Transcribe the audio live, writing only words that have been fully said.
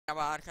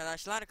Merhaba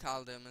arkadaşlar,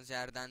 kaldığımız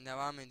yerden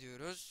devam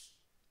ediyoruz.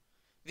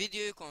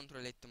 Videoyu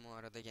kontrol ettim o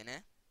arada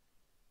gene.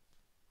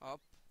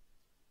 Hop,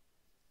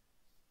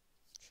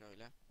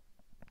 şöyle.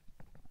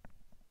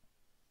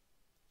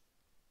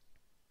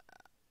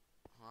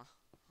 Ha,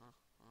 ha,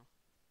 ha,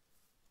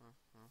 ha,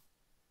 ha.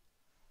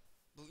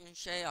 Bugün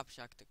şey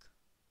yapacaktık.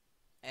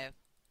 Ev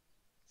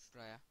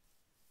şuraya.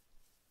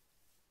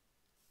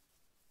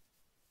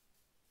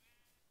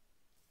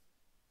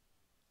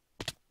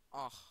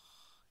 Ah,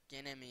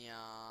 gene mi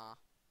ya?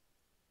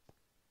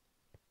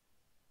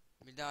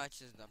 Bir daha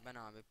çizdim ben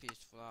abi,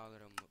 peaceful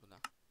alırım burada.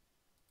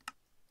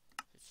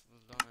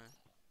 Peaceful don.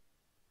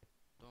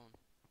 Don.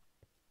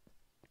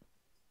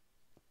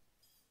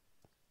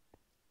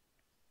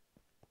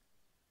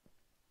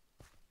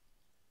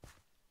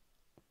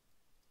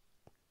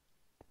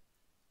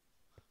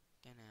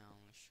 Gene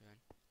yanlış yön.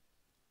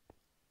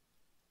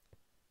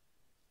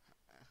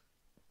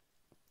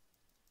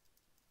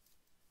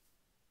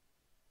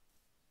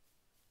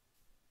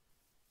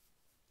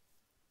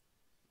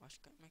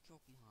 Başka yemek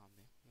yok mu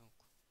abi? Yok.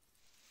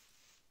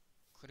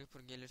 Creeper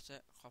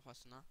gelirse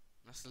kafasına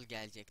nasıl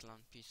gelecek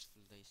lan,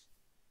 peaceful'dayız.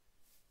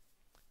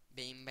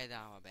 Beyin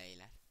bedava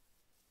beyler.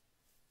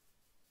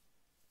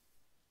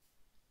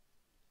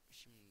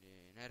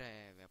 Şimdi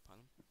nereye ev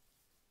yapalım?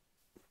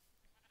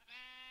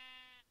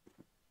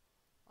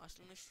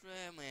 Aslında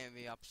şuraya mı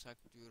evi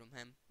yapsak diyorum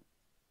hem.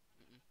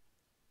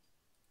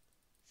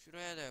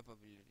 Şuraya da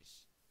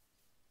yapabiliriz.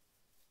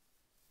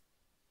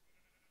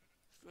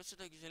 Şurası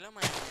da güzel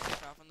ama yani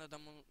etrafında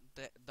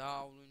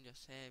dağ olunca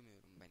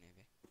sevmiyorum ben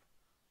evi.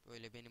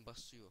 Böyle beni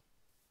basıyor.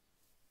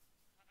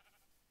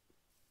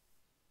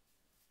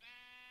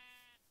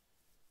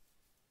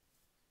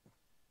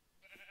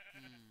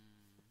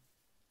 Hmm.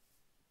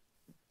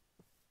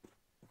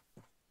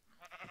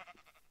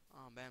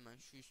 Ben hemen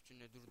şu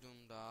üstünde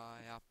durduğumda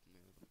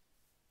yapmıyorum.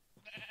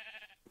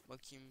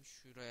 Bakayım,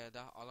 şuraya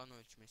da alan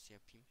ölçmesi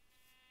yapayım.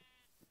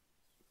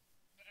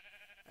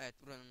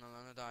 Evet, buranın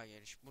alanı daha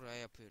geniş. Buraya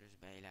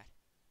yapıyoruz beyler.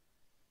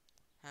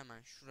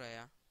 Hemen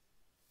şuraya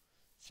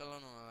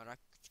salon olarak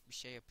küçük bir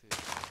şey yapıyoruz.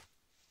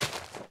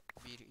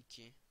 1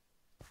 2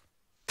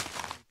 3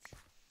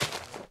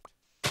 4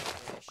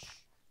 5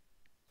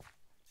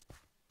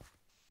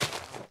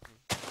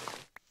 6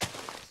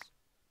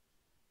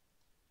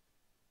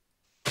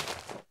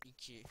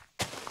 2 3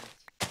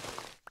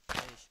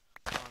 5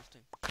 6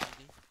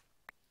 7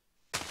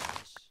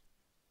 5.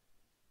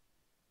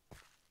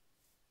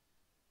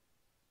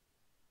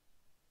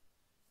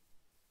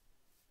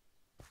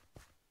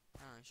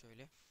 Ha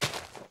şöyle.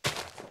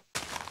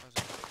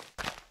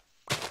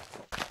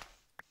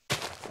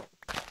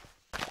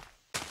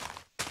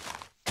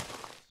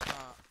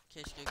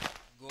 Keşke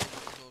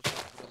golümüz olsa,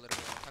 buraları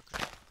böyle takır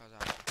takır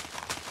kazardık.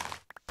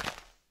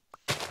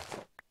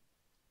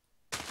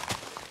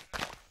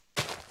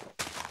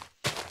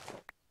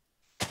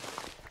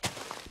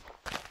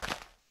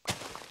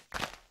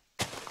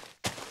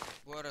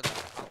 Bu arada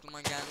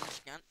aklıma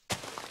gelmişken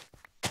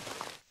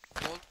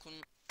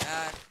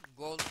eğer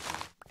gold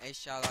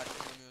eşyalar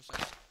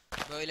kullanıyorsanız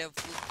böyle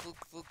fık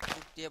fık fık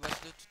fık diye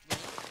basılı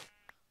tutmayın.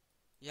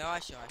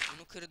 Yavaş yavaş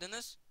bunu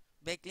kırdınız,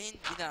 bekleyin,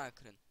 bir daha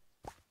kırın.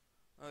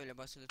 Öyle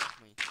basılı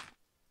tutmayın.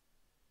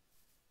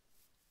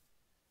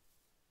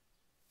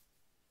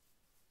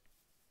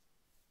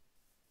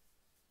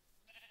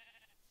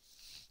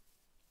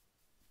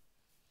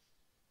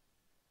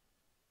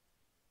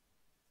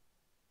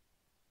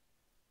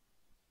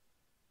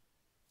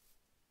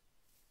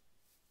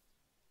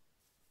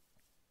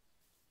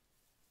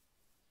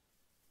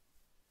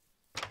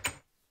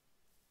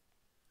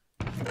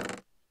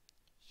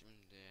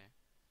 Şimdi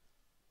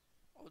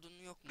odun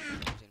yok mu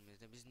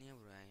üzerimizde, biz niye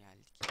buraya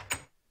geldik?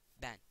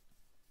 Ben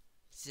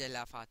size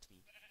laf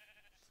atmayayım.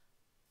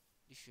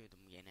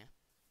 Düşüyordum yine.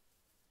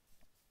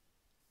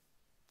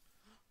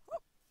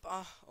 Hop,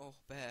 ah, oh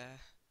be.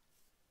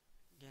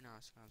 Gene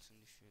az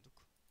kalsın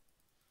düşüyorduk.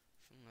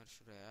 Şunları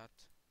şuraya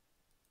at.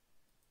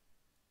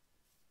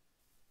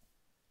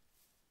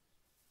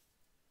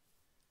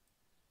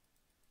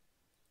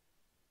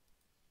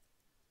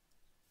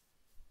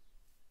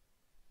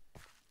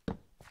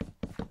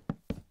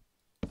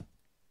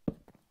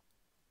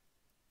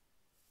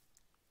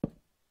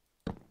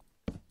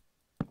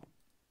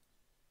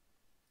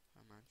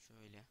 Hemen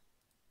şöyle.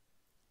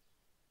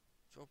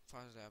 Çok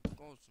fazla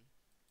yaptık, olsun.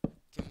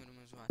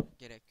 Kömürümüz var,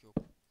 gerek yok.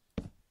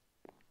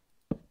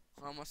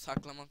 Ama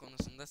saklama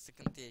konusunda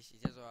sıkıntı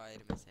yaşayacağız, o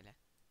ayrı mesele.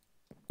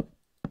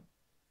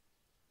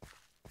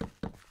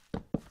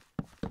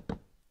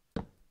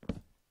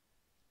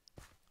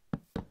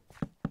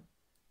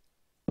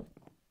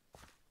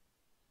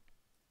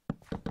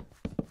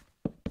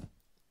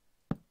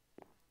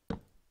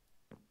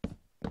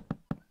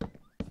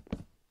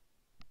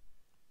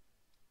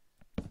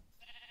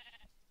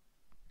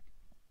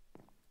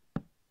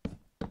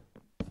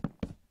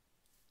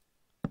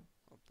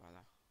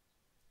 Hoppala.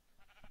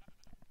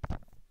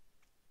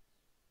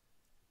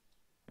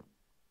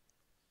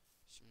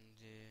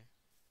 Şimdi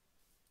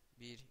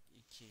 1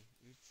 2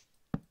 3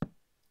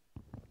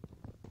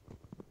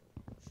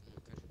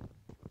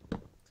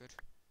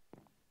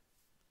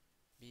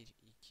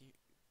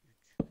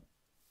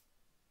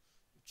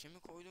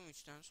 koydum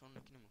 3'ten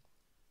sonrakini mi?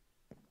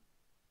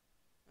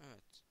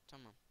 Evet,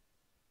 tamam.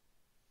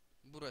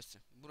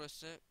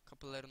 Burası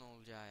kapıların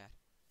olacağı yer.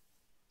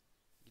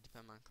 Gidip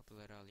hemen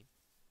kapıları alayım.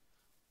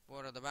 Bu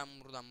arada ben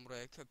buradan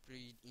buraya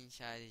köprüyü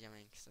inşa edeceğim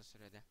en kısa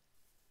sürede.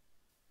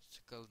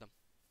 Sıkıldım.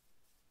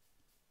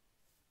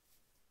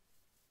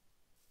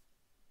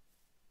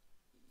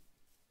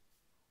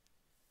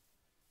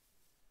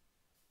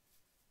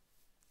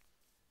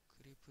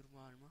 Creeper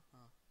var mı?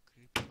 Ha,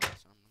 Creeper var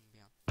sandım bir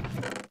an.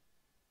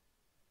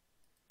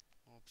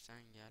 Hop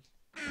sen gel.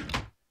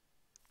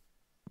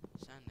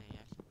 Sen de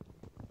gel.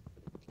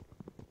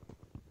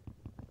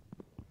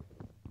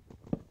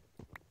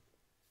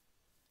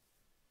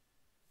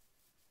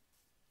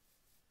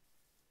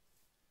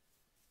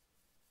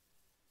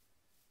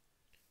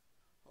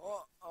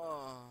 Oh,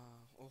 oh,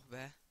 oh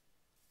be.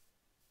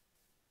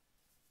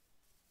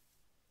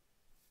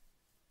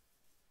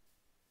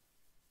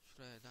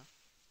 Şuraya da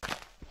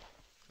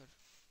kır,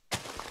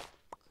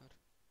 kır.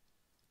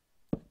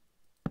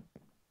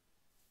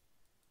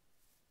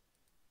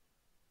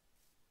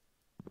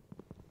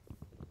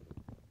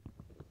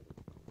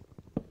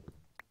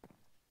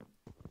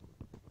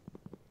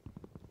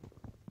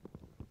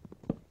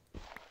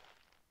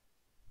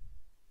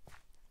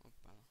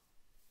 Hoppala.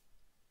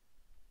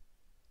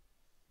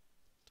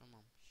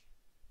 Tamammış.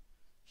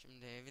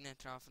 Şimdi evin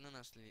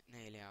etrafını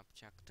neyle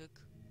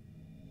yapacaktık?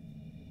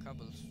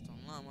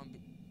 Cobblestone'la ama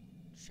bir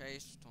şey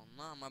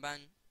stone'la ama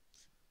ben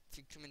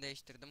fikrimi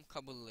değiştirdim.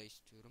 Cobble'la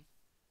istiyorum.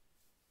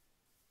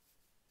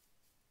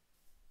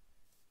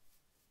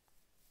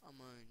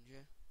 Ama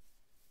önce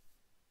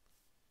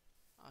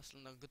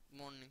aslında Good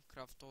Morning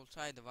Craft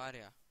olsaydı var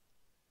ya,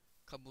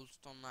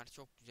 cobblestone'lar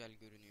çok güzel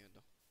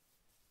görünüyordu.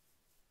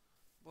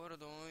 Bu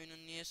arada o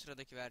oyunun niye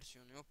sıradaki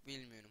versiyonu yok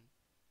bilmiyorum.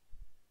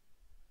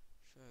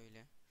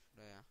 Şöyle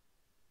şuraya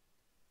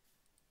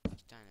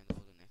 2 tane de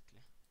odun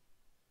ekle.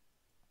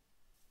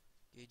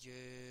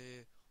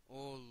 Gece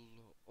ol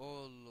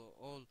ol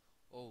ol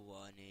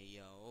ovane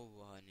ya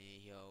ovane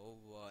ya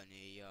ovane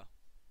ya.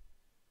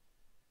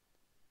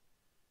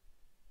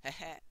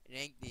 Hehe,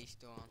 renk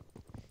değişti o an.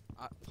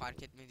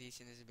 Fark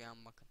etmediyseniz bir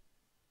an bakın.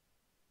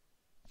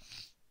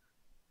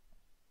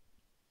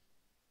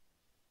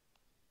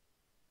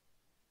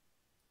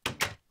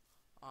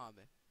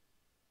 Abi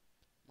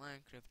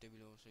Minecraft'te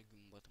bile olsa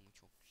gün batımı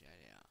çok güzel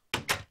ya.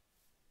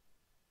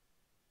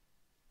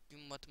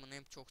 Gün batımını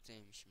hep çok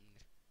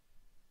sevmişimdir.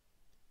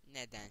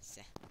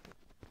 Nedense.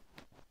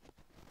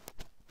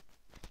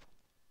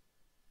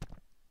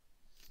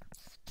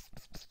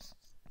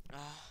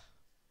 Ah,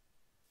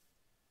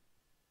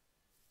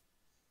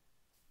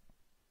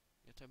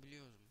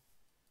 yatabiliyoruz mu?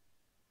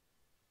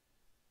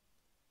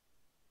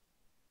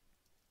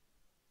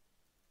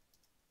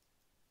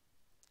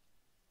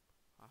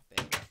 Ah be,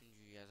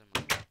 üçüncüyü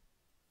yazamadım.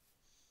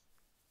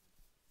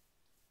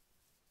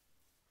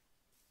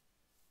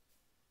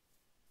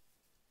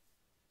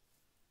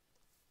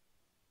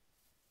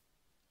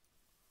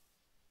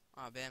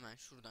 Abi hemen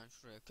şuradan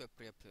şuraya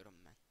köprü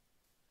yapıyorum ben.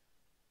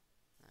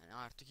 Yani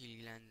artık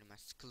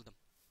ilgilendirmez, sıkıldım.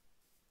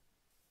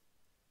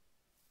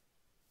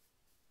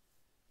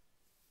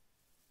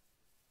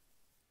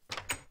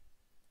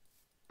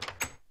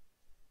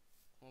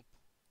 Hop.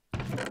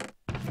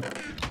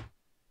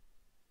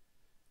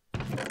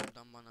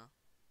 Buradan bana.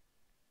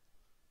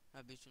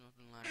 Ha, bütün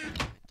odunlar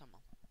geldi.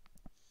 Tamam.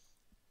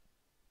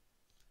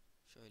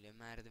 Şöyle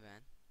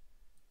merdiven.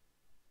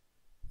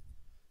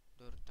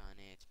 4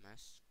 tane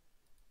yetmez.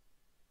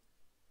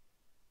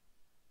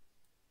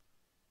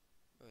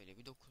 Böyle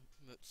bir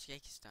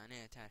 8 tane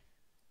yeter.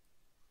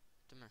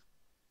 Değil mi?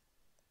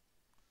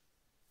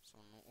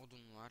 Sonra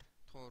odun var.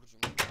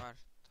 Torcumuz var.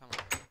 Tamam.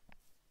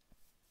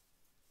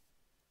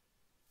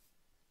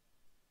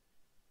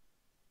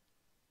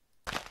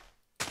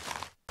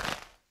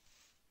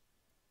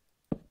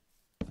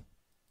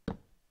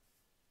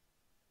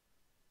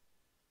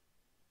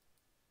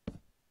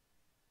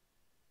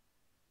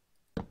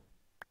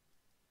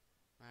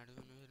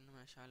 Merdiven üzerine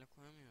meşale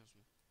koyamıyoruz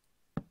mu?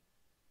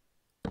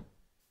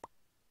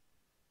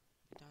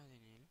 Bir daha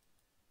deneyelim.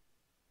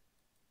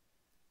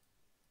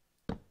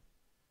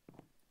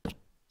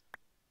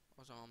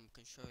 O zaman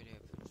bakın şöyle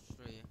yapıyoruz.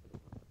 Şurayı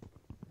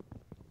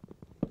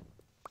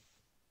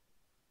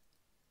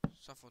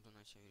saf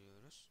oduna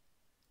çeviriyoruz.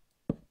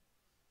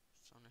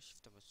 Sonra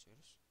shift'e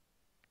basıyoruz.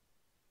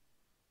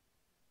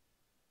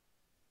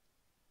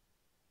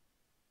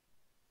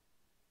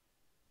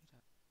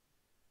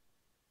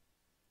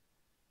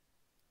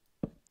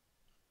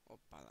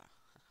 Hoppala.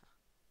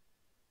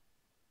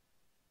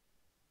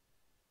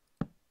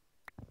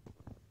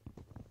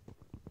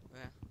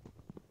 Ve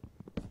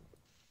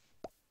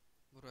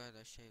buraya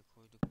da şey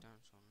koyduktan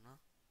sonra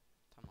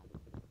tamam.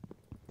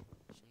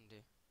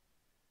 Şimdi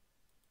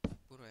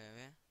buraya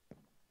ve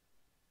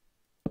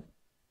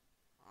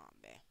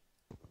abi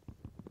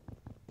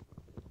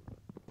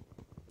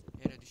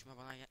yere düşme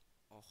bana gel.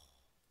 Oh.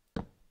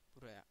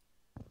 Buraya.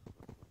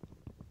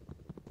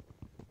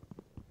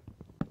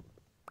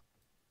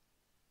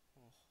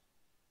 Oh.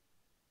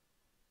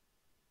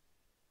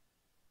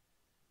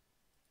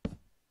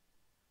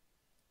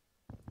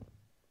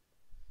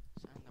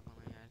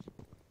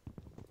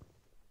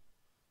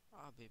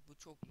 Abi bu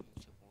çok mu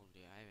yüksek oldu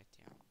ya? Evet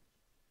ya.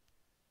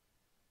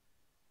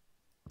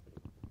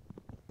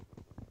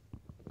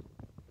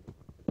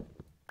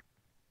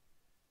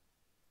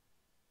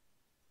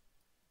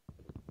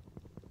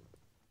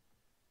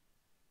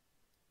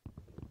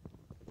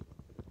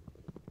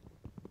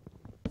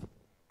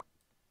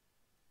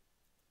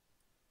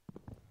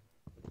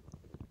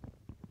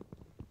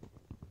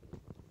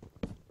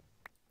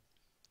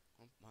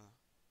 Hoppala.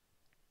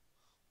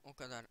 O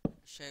kadar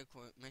şey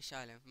koy,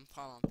 meşale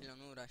falan filan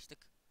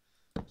uğraştık.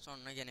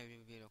 Sonra gene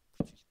bir blok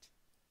küçülttü.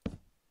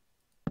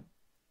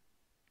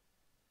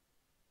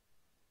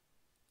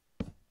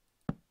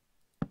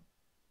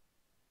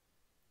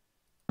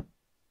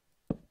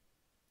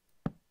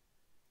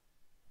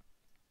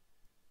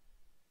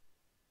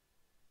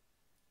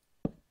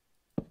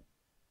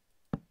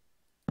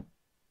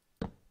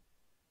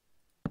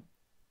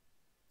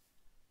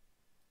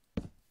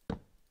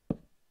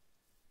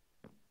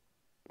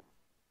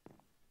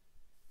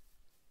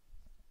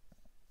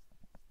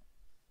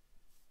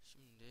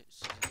 Şimdi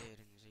siz de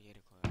yerinize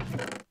geri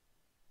koyalım.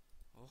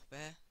 Oh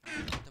be,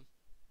 rahatladım.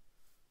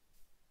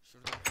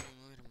 Şuradan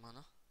kolumu verin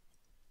bana.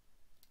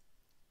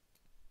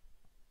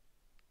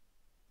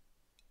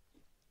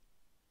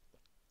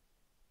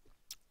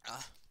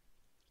 Ah.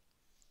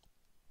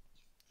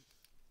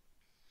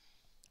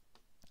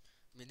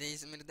 Bir de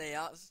İzmir'de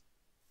yaz.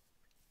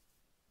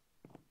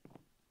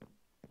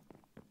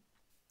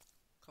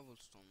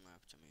 Cobblestone'la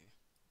yapacağım evi.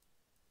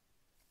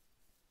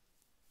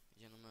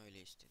 Canım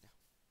öyle istedi.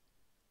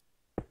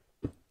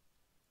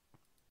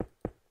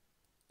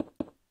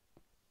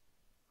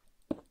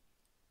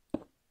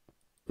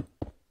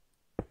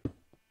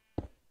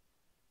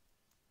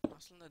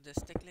 Aslında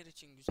destekler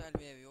için güzel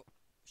bir ev yok.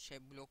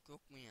 Şey blok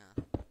yok mu ya?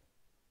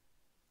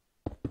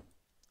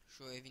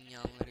 Şu evin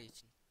yanları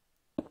için.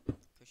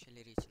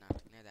 Köşeleri için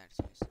artık ne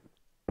dersiniz?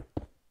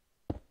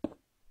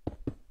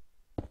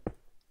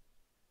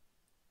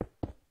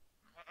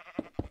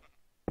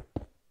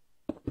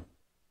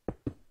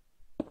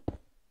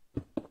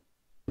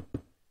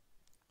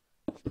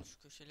 Şimdi şu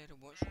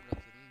köşeleri boş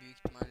bırakıyorum. Büyük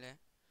ihtimalle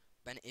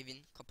ben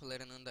evin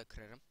kapılarını da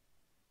kırarım.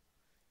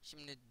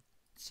 Şimdi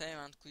save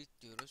and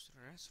quit diyoruz.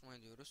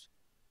 Resme diyoruz.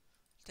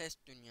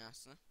 Test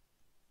dünyası.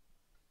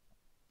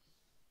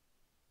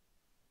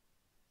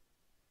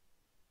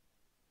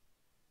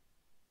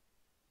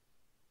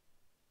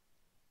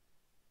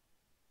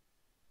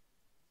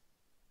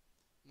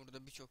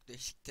 Burada birçok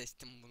değişik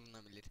testim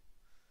bulunabilir.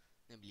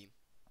 Ne bileyim.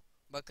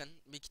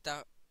 Bakın bir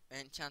kitap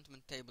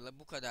enchantment table'a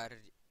bu kadar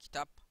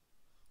kitap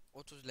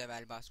 30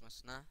 level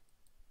basmasına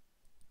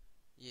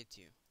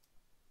yetiyor.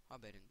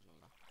 Haberiniz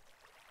ola.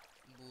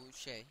 Bu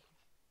şey.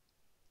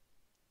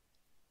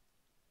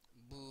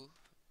 Bu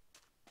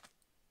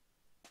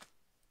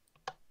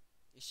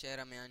işe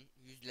yaramayan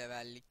 100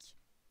 levellik.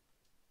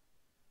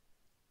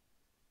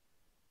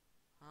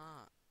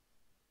 Ha.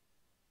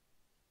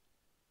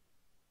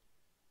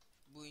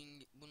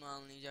 Bunu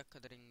anlayacak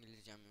kadar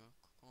İngilizcem yok.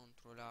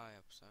 Kontrol A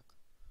yapsak.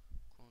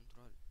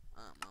 Kontrol.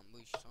 Aman bu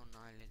işi sonra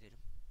hallederim.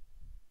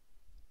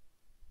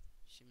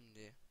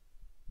 Şimdi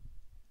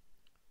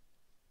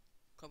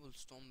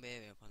cobblestone bir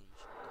ev yapalım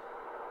şimdi.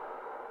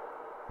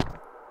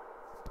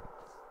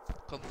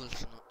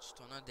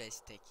 Cobblestone'a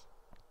destek.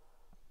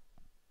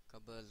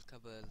 Kabul.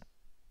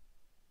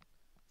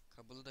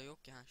 Kabul da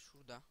yok ya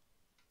şurada.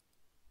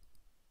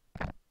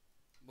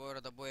 Bu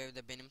arada bu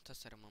evde benim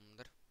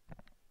tasarımımdır.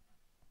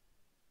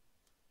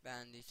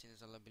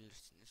 Beğendiyseniz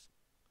alabilirsiniz.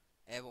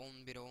 Ev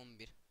 11'e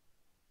 11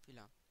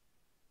 filan.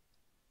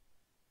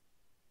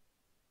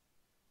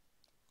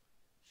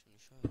 Şimdi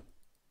şöyle.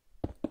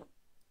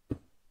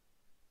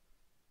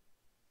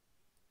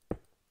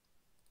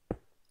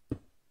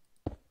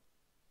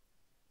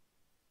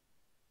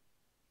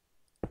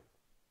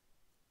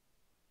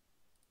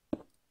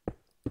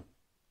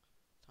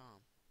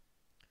 Tamam.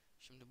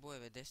 Şimdi bu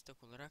eve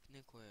destek olarak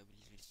ne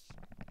koyabiliriz?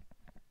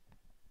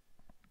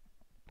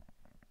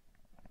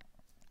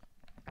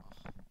 Ah.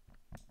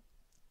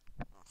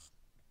 Ah.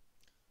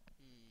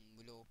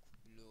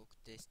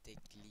 Blok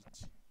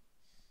desteklik.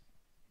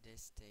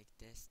 Destek.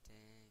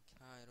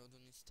 Hayır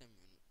odun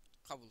istemiyorum.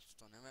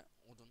 Cobblestone ve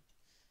odun.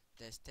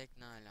 Destek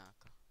ne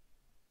alaka?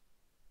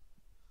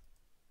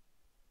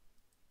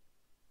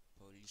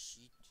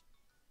 Polishit.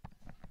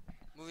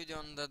 Bu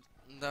videonun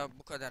da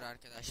bu kadar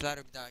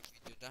arkadaşlar. Bir dahaki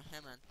videoda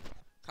hemen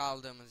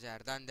kaldığımız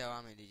yerden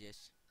devam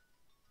edeceğiz.